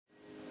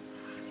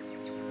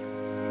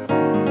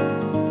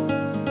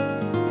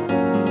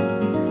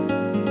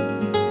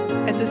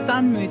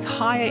sun moves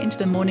higher into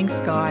the morning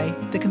sky,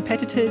 the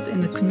competitors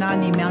in the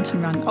Kunanyi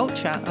Mountain Run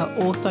Ultra are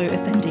also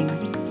ascending.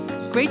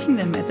 Greeting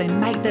them as they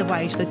make their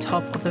way to the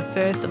top of the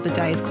first of the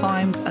day's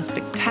climbs are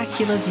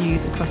spectacular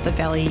views across the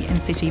valley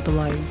and city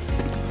below.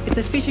 It's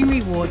a fitting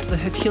reward for the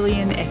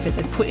Herculean effort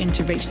they've put in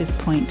to reach this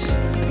point.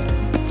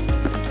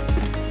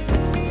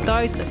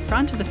 Those at the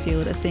front of the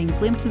field are seeing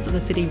glimpses of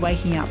the city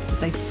waking up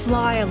as they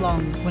fly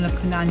along one of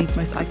Kunanyi's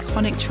most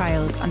iconic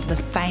trails under the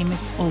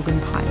famous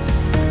organ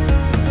pipes.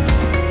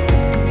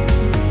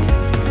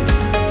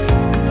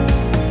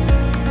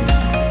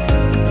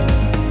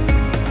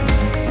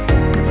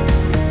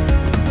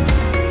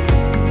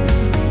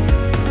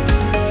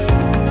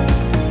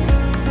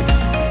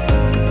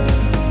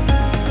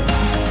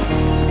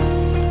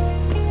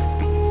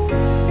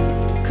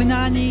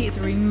 Kunanyi is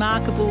a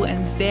remarkable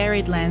and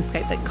varied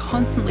landscape that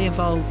constantly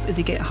evolves as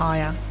you get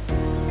higher.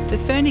 The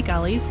ferny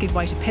gullies give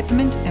way to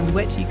peppermint and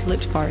wet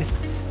eucalypt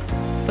forests.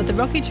 But the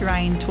rocky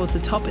terrain towards the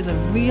top is a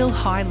real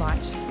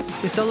highlight,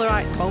 with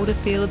dolerite boulder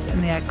fields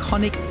and the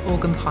iconic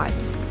organ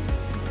pipes.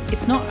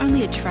 It's not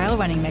only a trail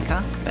running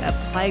mecca, but a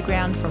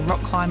playground for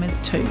rock climbers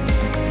too.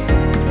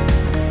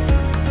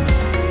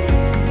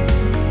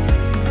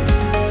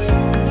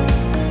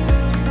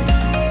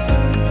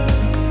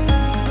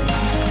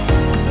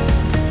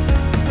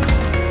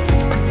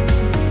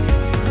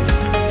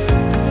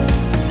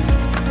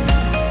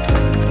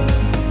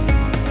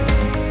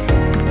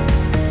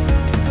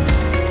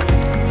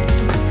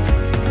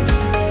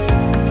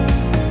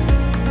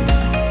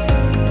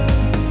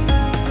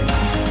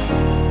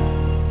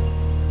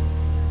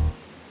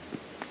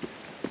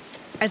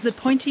 As the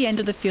pointy end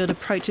of the field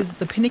approaches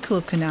the pinnacle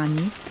of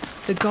Kunanyi,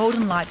 the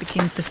golden light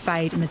begins to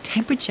fade and the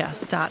temperature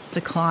starts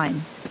to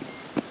climb.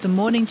 The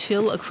morning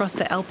chill across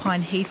the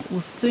alpine heath will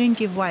soon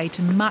give way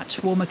to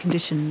much warmer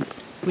conditions,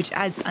 which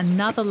adds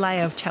another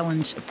layer of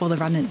challenge for the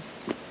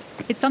runners.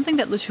 It's something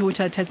that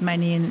Lutruwita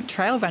Tasmanian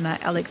trail runner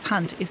Alex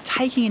Hunt is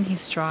taking in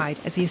his stride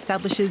as he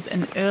establishes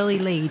an early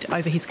lead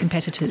over his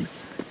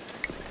competitors.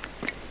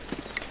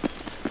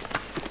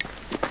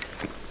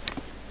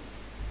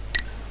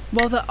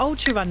 While the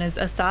ultra runners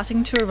are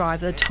starting to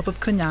arrive at the top of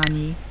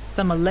Kunanyi,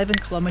 some 11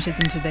 kilometres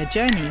into their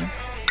journey,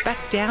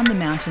 back down the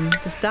mountain,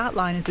 the start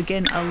line is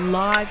again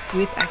alive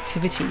with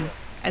activity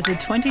as the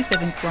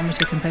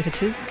 27-kilometre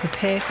competitors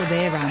prepare for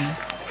their run.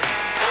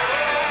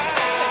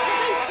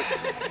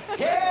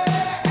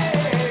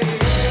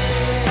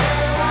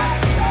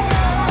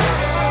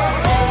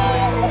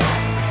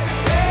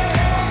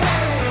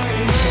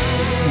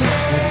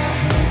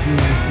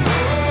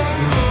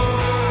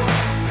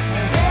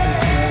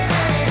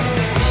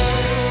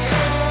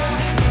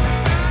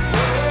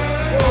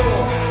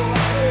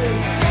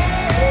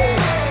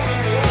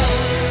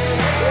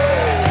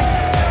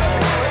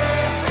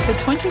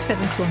 The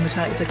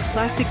 27-kilometre is a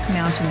classic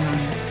mountain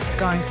run,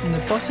 going from the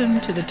bottom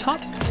to the top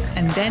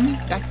and then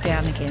back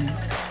down again.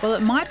 While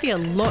it might be a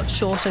lot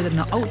shorter than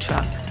the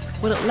ultra,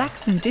 what it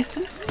lacks in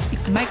distance,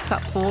 it makes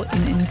up for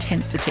in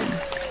intensity.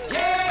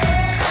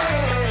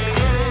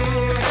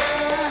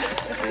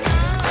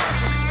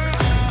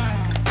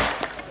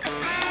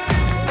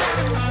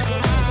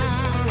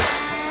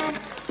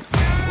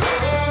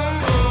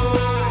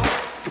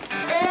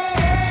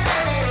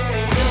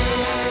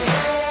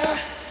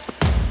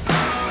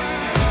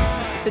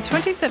 The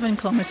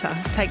 27-kilometre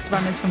takes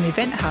runners from the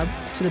event hub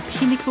to the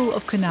pinnacle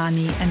of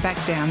Kunanyi and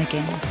back down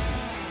again.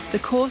 The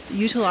course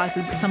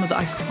utilises some of the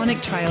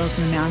iconic trails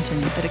in the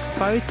mountain that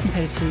expose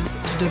competitors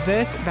to a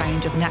diverse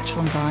range of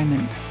natural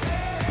environments.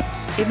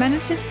 It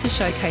manages to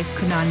showcase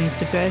Kunanyi's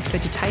diverse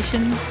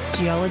vegetation,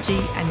 geology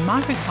and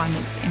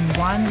microclimates in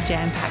one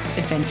jam-packed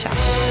adventure.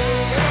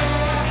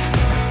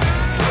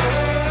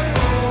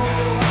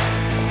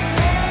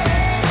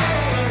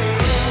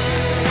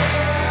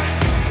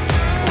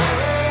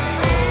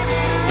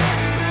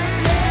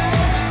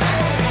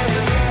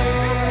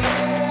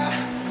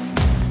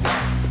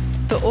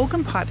 The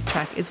Organ Pipes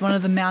track is one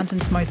of the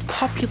mountain's most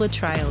popular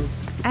trails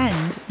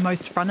and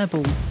most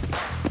runnable.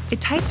 It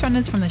takes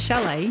runners from the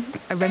chalet,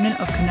 a remnant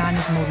of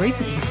Kunanyi's more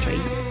recent history,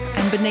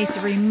 and beneath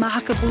the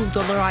remarkable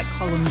dolerite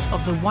columns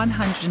of the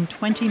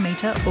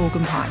 120-metre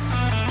organ pipes.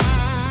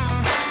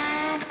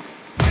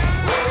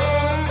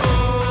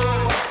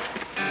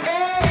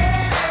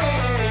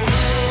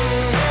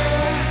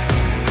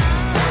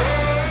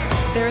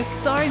 There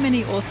are so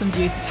many awesome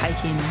views to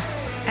take in,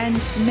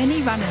 and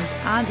many runners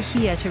aren't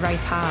here to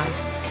race hard.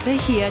 They're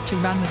here to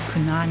run with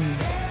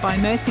Kunanyi by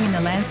immersing in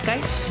the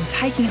landscape and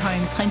taking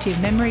home plenty of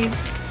memories,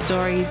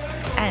 stories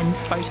and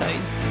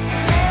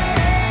photos.